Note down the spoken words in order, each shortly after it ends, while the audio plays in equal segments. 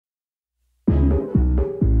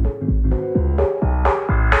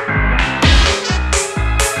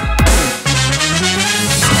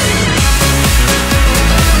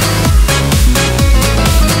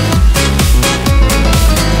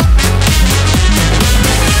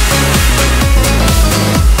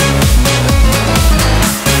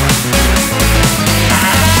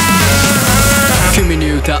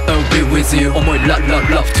As you 思い Love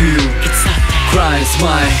to you Cry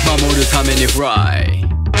smile 守るために Fly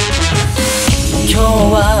今日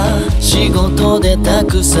は仕事でた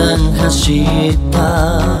くさん走った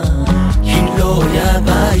疲労や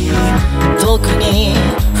ばい特に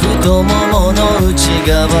太ももの内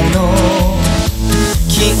側の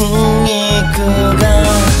筋肉が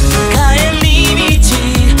帰り道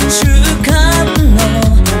習慣の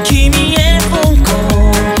君へ奉公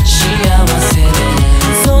幸せで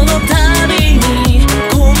その度に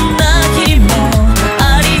こんな日もあ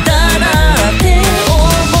りだなって思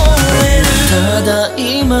えるただ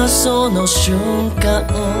今その瞬間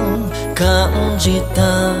感じた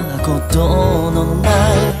ことのな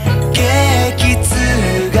い激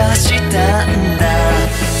痛がしたんだ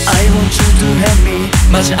I want you to help me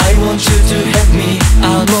マジ I want you to help me あ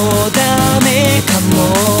もうダメかも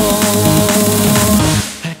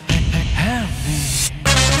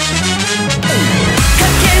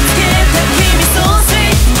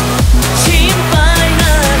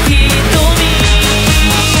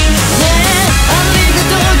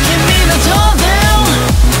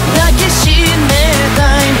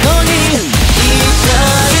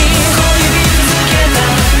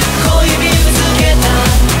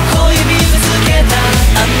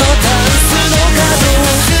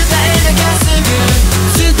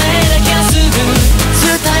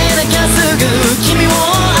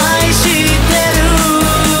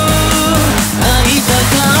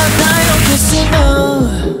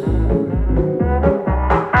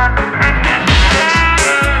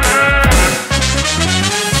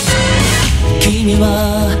君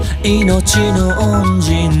は命の恩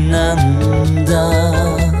人なんだ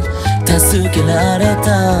助けられ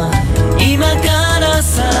た今から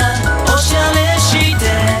さおしゃれして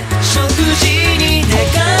食事に出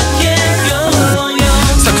かけようよ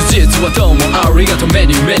昨日はどうもありがとうメ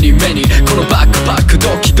ニューメニューメニューこのバックパックド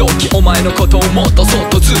キドキお前のことをもっとそっ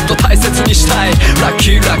とずっと大切にしたいラッ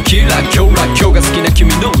キーラッキーラッキョーラッキョーが好きな君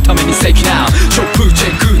のためにセキナウショップチ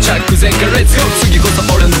ェック着前からレッツゴー次こそ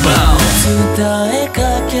俺の番伝えか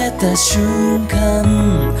けた瞬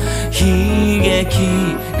間悲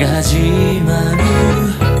劇が始まる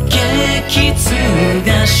激痛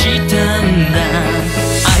がしたんだ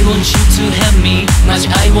I want you to help me マジ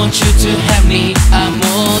I want you to help me あも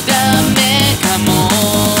うダメかも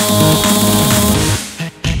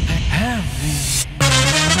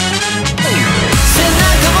背中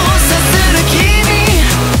をさする君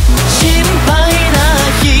心配な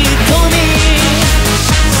瞳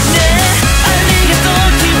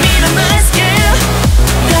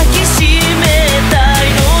抱きしめたい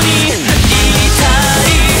のに痛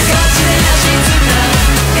いガチで足つった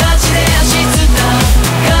ガチで足つった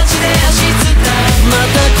ガチで足つったま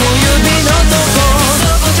た小指のとこそ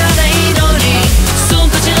こじゃないのにそこ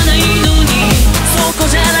じゃないのにそこ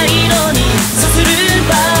じゃないのにさする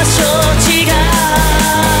場所違う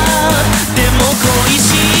でも恋し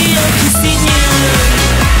いよキスに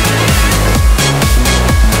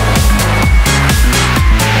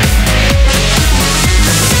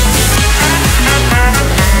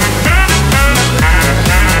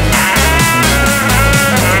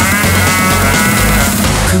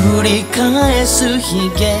繰り返す悲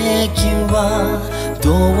劇は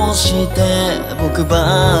どうして僕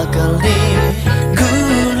ばかりグ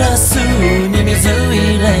ラスに水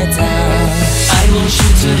入れた I want you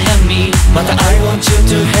to help me また I want you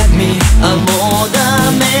to help me